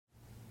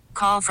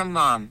Call from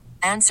mom.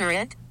 Answer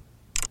it.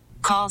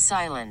 Call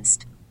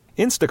silenced.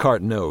 Instacart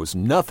knows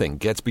nothing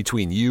gets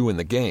between you and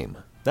the game.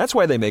 That's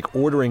why they make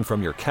ordering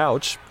from your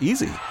couch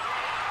easy.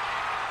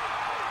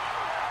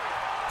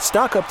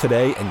 Stock up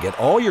today and get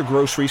all your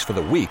groceries for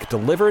the week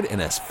delivered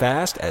in as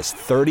fast as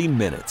 30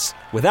 minutes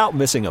without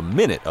missing a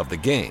minute of the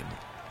game.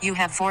 You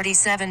have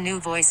 47 new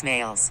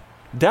voicemails.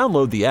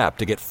 Download the app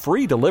to get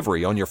free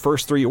delivery on your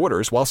first 3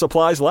 orders while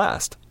supplies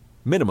last.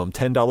 Minimum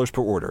 $10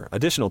 per order.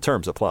 Additional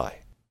terms apply.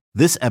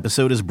 This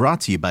episode is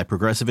brought to you by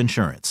Progressive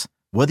Insurance.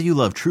 Whether you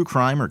love true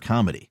crime or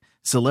comedy,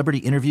 celebrity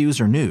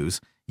interviews or news,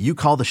 you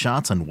call the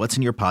shots on what's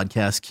in your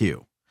podcast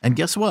queue. And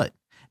guess what?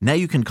 Now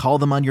you can call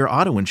them on your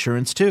auto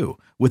insurance too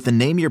with the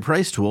Name Your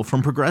Price tool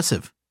from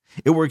Progressive.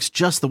 It works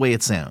just the way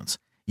it sounds.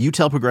 You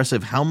tell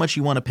Progressive how much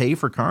you want to pay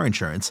for car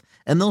insurance,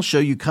 and they'll show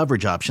you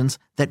coverage options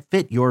that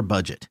fit your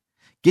budget.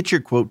 Get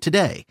your quote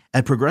today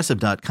at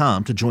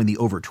Progressive.com to join the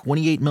over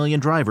 28 million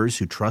drivers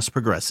who trust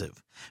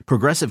Progressive.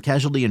 Progressive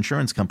Casualty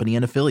Insurance Company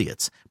and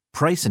Affiliates.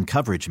 Price and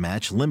coverage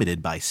match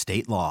limited by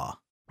state law.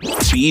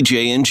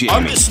 BJ and Jamie.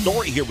 On this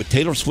story here with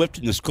Taylor Swift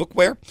and this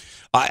cookware,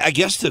 I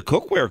guess the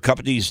cookware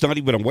company is not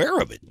even aware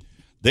of it.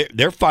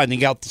 They're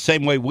finding out the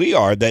same way we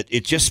are, that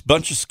it's just a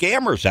bunch of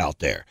scammers out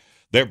there.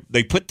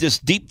 They put this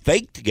deep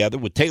fake together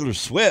with Taylor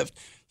Swift,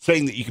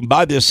 saying that you can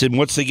buy this, and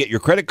once they get your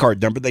credit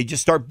card number, they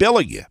just start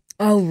billing you.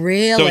 Oh,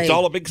 really? So it's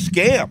all a big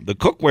scam. The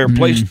cookware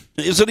place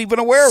isn't even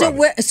aware of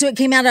it. So it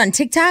came out on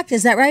TikTok,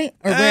 is that right?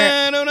 Or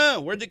where? I don't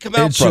know. Where'd it come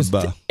out It's from? just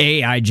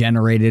AI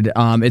generated.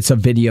 It's a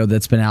video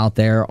that's been out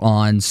there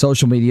on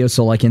social media,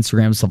 so like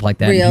Instagram, stuff like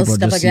that. Real People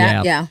stuff just, like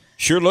that, yeah.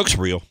 Sure looks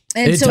real.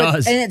 And It so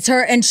does. And it's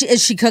her, and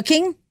is she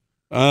cooking?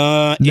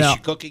 Is she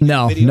cooking?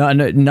 No, in the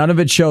video? none of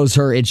it shows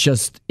her. It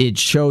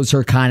shows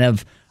her kind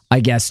of, I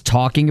guess,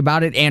 talking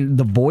about it, and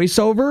the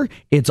voiceover,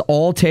 it's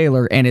all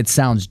Taylor, and it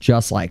sounds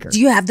just like her.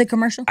 Do you have the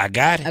commercial? I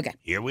got it. Okay.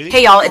 Here we go.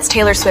 Hey y'all, it's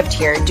Taylor Swift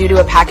here. Due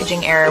to a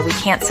packaging error, we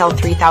can't sell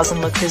 3,000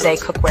 Le Creuset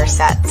cookware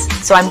sets,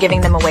 so I'm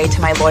giving them away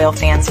to my loyal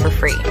fans for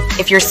free.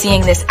 If you're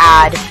seeing this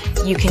ad,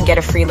 you can get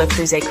a free Le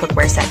Creuset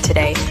cookware set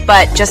today.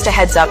 But just a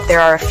heads up, there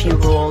are a few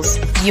rules.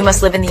 You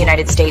must live in the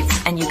United States,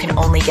 and you can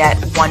only get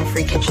one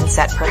free kitchen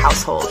set per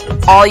household.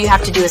 All you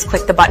have to do is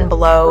click the button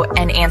below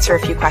and answer a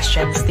few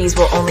questions. These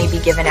will only be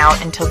given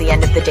out until the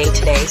end of the day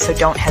today, so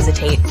don't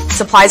hesitate.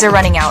 Supplies are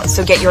running out,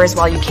 so get yours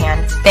while you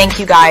can. Thank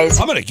you guys.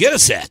 I'm going to get a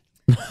set.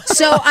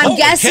 So Holy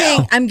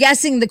cow. I'm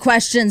guessing the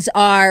questions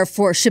are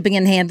for shipping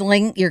and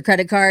handling your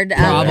credit card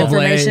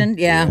information.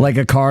 Yeah. Like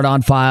a card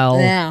on file.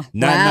 Yeah.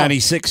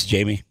 $9.96,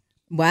 Jamie.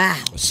 Wow.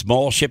 A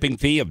small shipping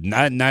fee of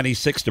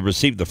 $9.96 to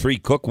receive the free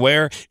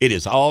cookware. It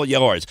is all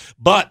yours.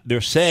 But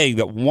they're saying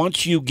that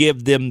once you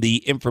give them the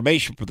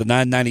information for the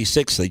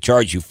 $9.96, they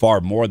charge you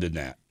far more than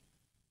that.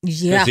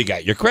 Yeah. Because you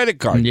got your credit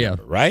card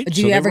number, right?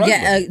 Do you ever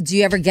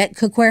get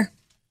cookware?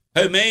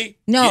 Who, me?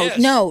 No, Yes.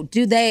 no.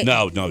 Do they?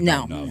 No.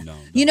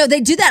 You know,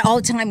 they do that all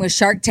the time with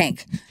Shark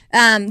Tank.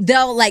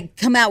 They'll like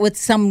come out with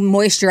some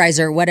moisturizer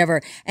or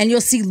whatever, and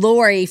you'll see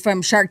Lori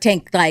from Shark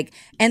Tank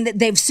and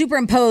they've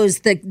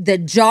superimposed the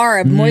jar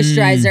of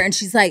moisturizer, and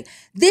she's like,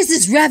 "This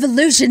is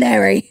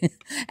revolutionary,"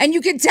 and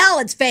you can tell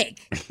it's fake.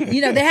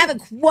 You know, they haven't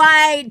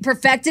quite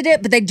perfected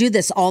it, but they do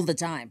this all the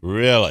time.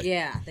 Really?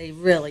 Yeah, they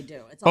really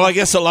do. It's Well, I awesome.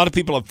 guess a lot of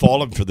people have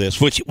fallen for this,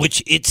 which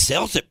it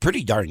sells it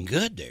pretty darn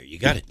good there. You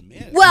got to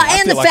admit. Well, I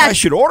and feel the like I fact-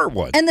 should order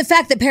one. And the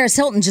fact that Paris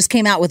Hilton just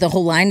came out with a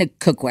whole line of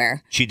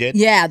cookware. She did?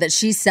 Yeah, that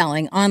she's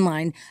selling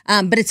online,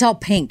 but it's all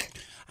pink.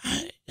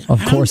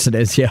 Of course it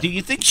is, yeah. Do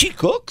you think she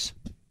cooks?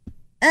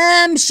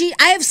 I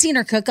have seen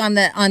her cook on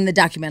the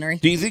documentary.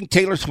 Do you think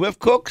Taylor Swift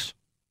cooks?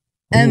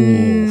 I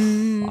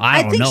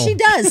I don't think know. she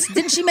does.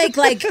 Didn't she make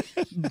like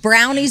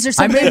brownies or I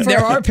something? mean,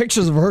 there are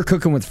pictures of her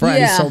cooking with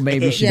friends, so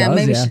maybe she does.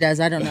 Maybe she does.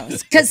 I don't know.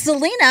 Because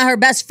Selena, her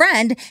best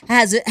friend,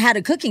 had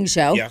a cooking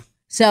show. Yeah.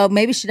 So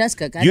maybe she does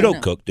cook. I You don't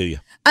don't know. cook, do you?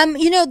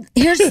 You know,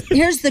 here's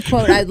the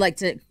quote I'd like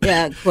to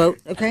quote.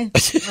 Okay,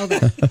 hold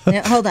on.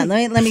 Yeah, hold on.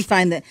 Let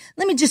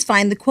me just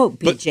find the quote,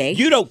 But BJ.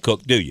 you don't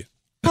cook, do you?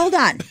 Hold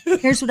on.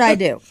 Here's what I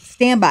do.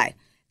 Stand by.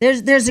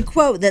 There's a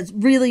quote that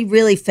really,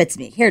 really fits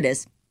me. Here it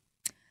is.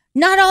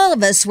 Not all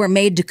of us were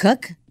made to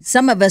cook.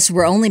 Some of us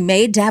were only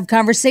made to have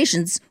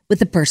conversations with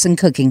the person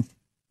cooking.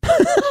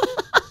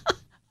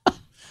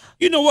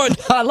 You know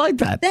what? I like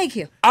that. Thank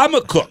you. I'm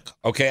a cook,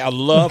 okay? I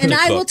love And to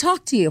I cook. will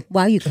talk to you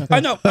while you cook. I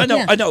know,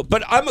 Yeah.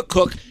 but I'm a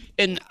cook,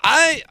 and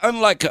I,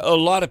 unlike a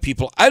lot of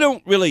people, I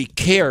don't really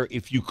care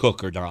if you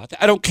cook or not.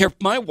 I don't care if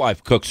my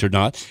wife cooks or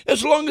not,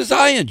 as long as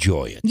I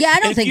enjoy it. Yeah, I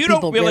don't And if think you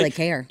people really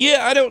care.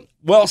 Yeah, I don't.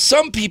 Well,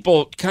 some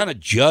people kind of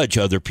judge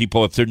other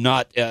people if they're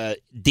not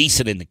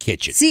decent in the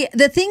kitchen. See,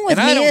 the thing with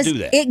And I me don't is do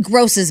that. it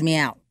grosses me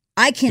out.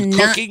 I cannot.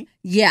 cooking?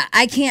 Yeah,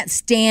 I can't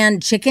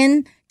stand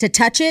chicken to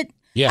touch it.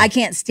 Yeah. I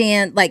can't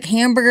stand like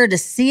hamburger to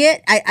see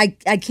it. I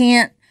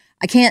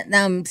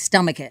can't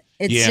stomach it.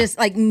 It's Yeah. just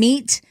like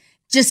meat,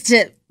 just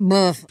to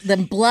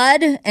the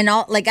blood and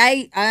all. Like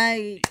I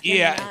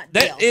Yeah, cannot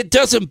that deal. it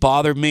doesn't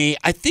bother me.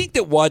 I think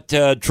that what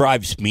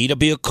drives me to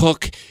be a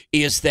cook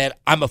is that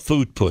I'm a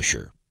food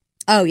pusher.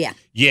 Oh, yeah.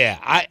 Yeah,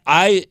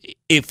 I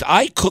if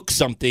I cook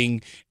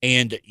something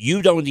and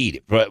you don't eat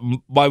it, but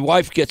my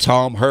wife gets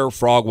home, her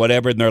frog,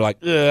 whatever, and they're like,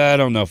 I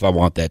don't know if I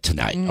want that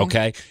tonight.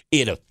 Okay,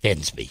 it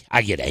offends me.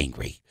 I get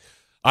angry.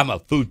 I'm a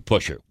food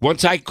pusher.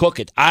 Once I cook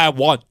it, I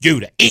want you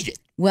to eat it.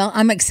 Well,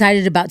 I'm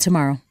excited about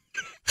tomorrow.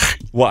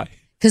 Why?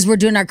 Because we're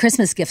doing our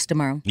Christmas gifts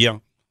tomorrow. Yeah.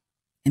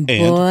 And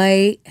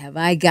boy, have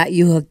I got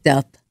you hooked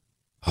up.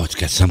 Oh, it's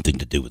got something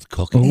to do with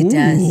cooking. It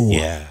does.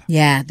 Yeah.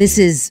 Yeah, this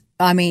is,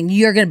 I mean,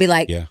 you're going to be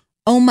like,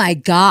 oh my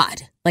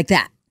God, like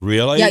that.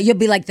 Really? Yeah, you'll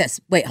be like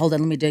this. Wait, hold on,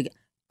 let me do it.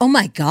 Oh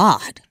my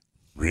God.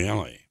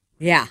 Really?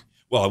 Yeah.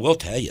 Well, I will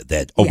tell you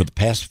that over the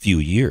past few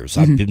years,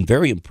 I've been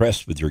very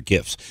impressed with your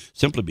gifts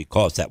simply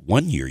because that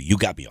one year you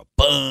got me a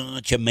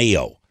bunch of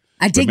mayo.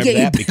 I did Remember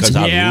get that? you. Because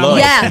I love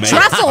mayo.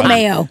 Truffle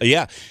mayo.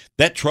 Yeah,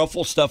 that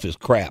truffle stuff is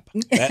crap.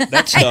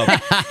 That stuff.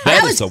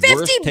 That is was the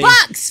worst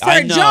 $50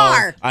 for a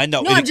jar. I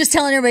know. No, I'm just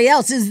telling everybody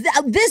else. Is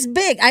this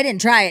big? I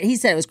didn't try it. He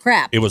said it was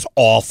crap. It was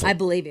awful. I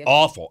believe you.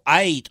 Awful.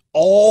 I ate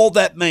all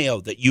that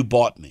mayo that you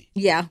bought me.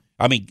 Yeah.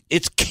 I mean,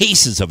 it's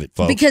cases of it,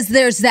 folks. Because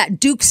there's that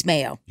Duke's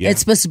mayo. Yeah.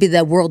 It's supposed to be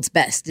the world's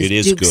best. It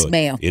is Duke's good.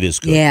 mayo. It is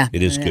good. Yeah.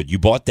 It is good. You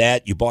bought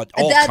that. You bought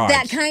all kinds.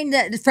 That kind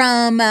that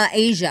from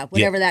Asia,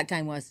 whatever that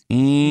kind was.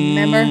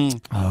 Remember?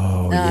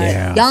 Oh,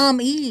 yeah.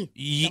 Yum-E.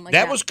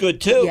 That was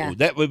good, too. Yeah.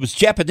 It was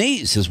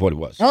Japanese is what it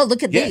was. Oh,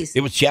 look at these. It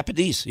was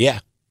Japanese, yeah.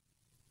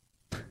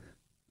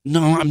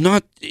 No, I'm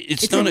not.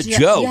 It's not a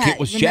joke. Yeah, it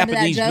was remember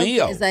Japanese that joke?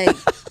 meal. It's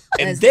like,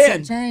 And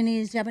then,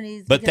 Chinese,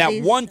 Japanese. but look at that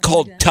these. one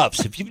called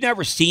Tufts, if you've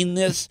never seen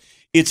this,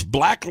 it's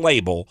Black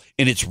Label,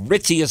 and it's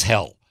ritzy as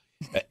hell.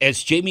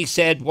 As Jamie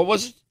said, what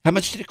was it? How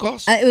much did it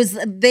cost? It was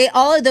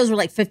all of those were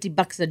like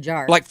 $50 a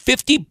jar. Like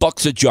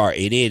 $50 a jar,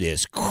 and it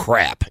is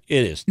crap.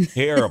 It is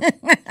terrible.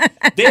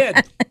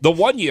 Then, the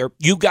one year,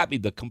 you got me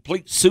the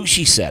complete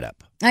sushi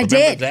setup. I Remember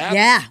did. that?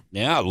 Yeah.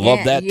 Yeah, I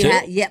love that, too.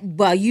 Yeah.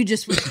 Well, you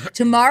just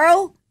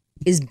tomorrow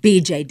is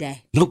BJ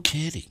Day. No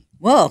kidding.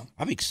 Whoa.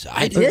 I'm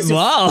excited. It is a-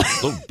 Wow.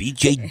 Little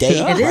BJ Day.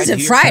 It is a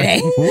here.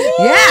 Friday.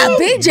 Yeah,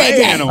 BJ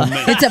Day. oh,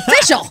 man. It's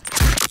official.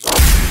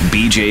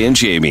 BJ and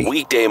Jamie.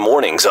 Weekday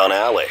mornings on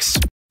Alice.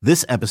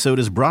 This episode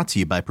is brought to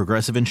you by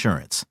Progressive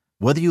Insurance.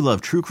 Whether you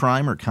love true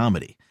crime or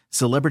comedy,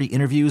 celebrity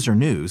interviews or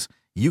news,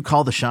 you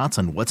call the shots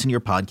on what's in your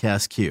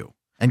podcast queue.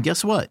 And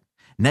guess what?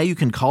 Now you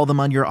can call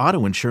them on your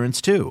auto insurance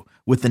too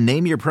with the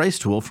Name Your Price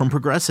tool from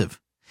Progressive.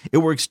 It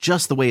works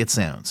just the way it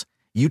sounds.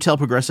 You tell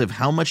Progressive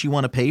how much you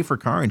want to pay for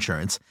car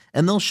insurance,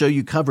 and they'll show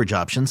you coverage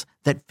options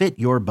that fit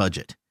your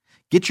budget.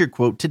 Get your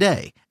quote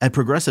today at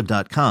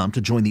Progressive.com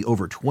to join the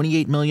over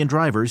 28 million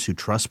drivers who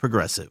trust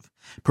Progressive.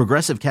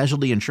 Progressive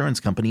Casualty Insurance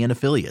Company and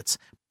Affiliates.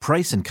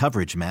 Price and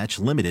coverage match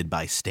limited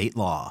by state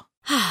law.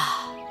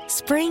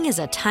 Spring is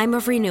a time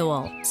of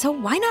renewal, so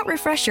why not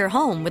refresh your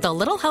home with a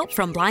little help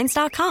from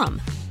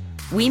Blinds.com?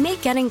 We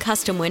make getting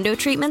custom window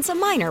treatments a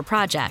minor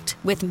project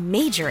with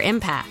major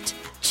impact.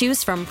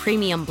 Choose from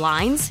premium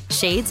blinds,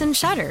 shades, and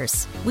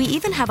shutters. We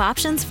even have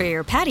options for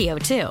your patio,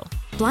 too.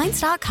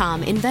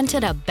 Blinds.com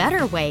invented a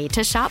better way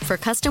to shop for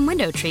custom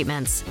window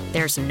treatments.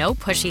 There's no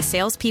pushy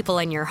salespeople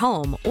in your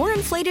home or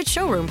inflated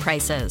showroom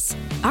prices.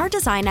 Our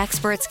design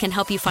experts can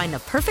help you find the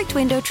perfect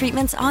window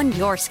treatments on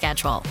your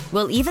schedule.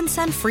 We'll even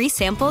send free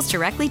samples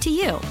directly to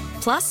you.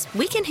 Plus,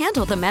 we can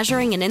handle the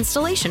measuring and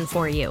installation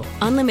for you.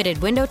 Unlimited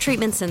window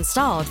treatments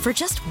installed for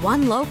just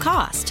one low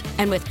cost.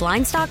 And with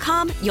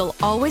Blinds.com, you'll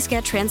always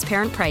get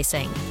transparent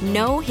pricing.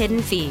 No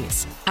hidden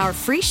fees. Our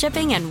free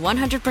shipping and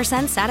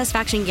 100%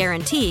 satisfaction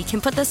guarantee can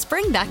put the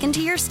spring back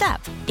into your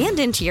step and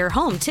into your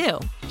home, too.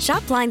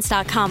 Shop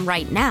Blinds.com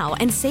right now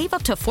and save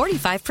up to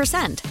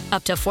 45%.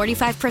 Up to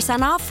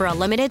 45% off for a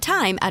limited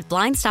time at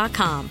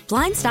Blinds.com.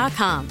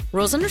 Blinds.com.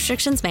 Rules and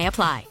restrictions may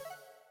apply.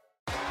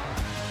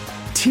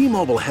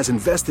 T-Mobile has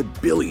invested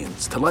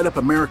billions to light up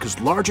America's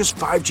largest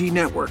 5G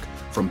network,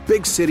 from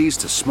big cities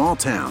to small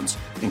towns,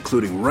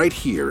 including right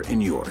here in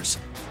yours.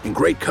 And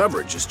great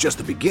coverage is just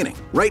the beginning.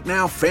 Right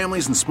now,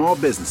 families and small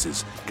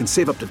businesses can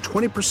save up to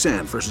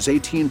 20% versus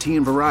AT&T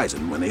and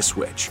Verizon when they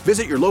switch.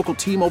 Visit your local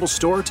T-Mobile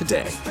store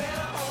today.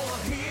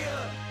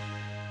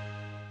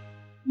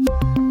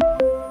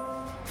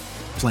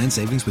 Plan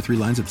savings with 3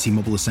 lines of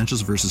T-Mobile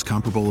Essentials versus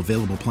comparable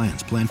available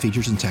plans. Plan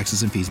features and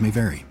taxes and fees may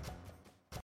vary.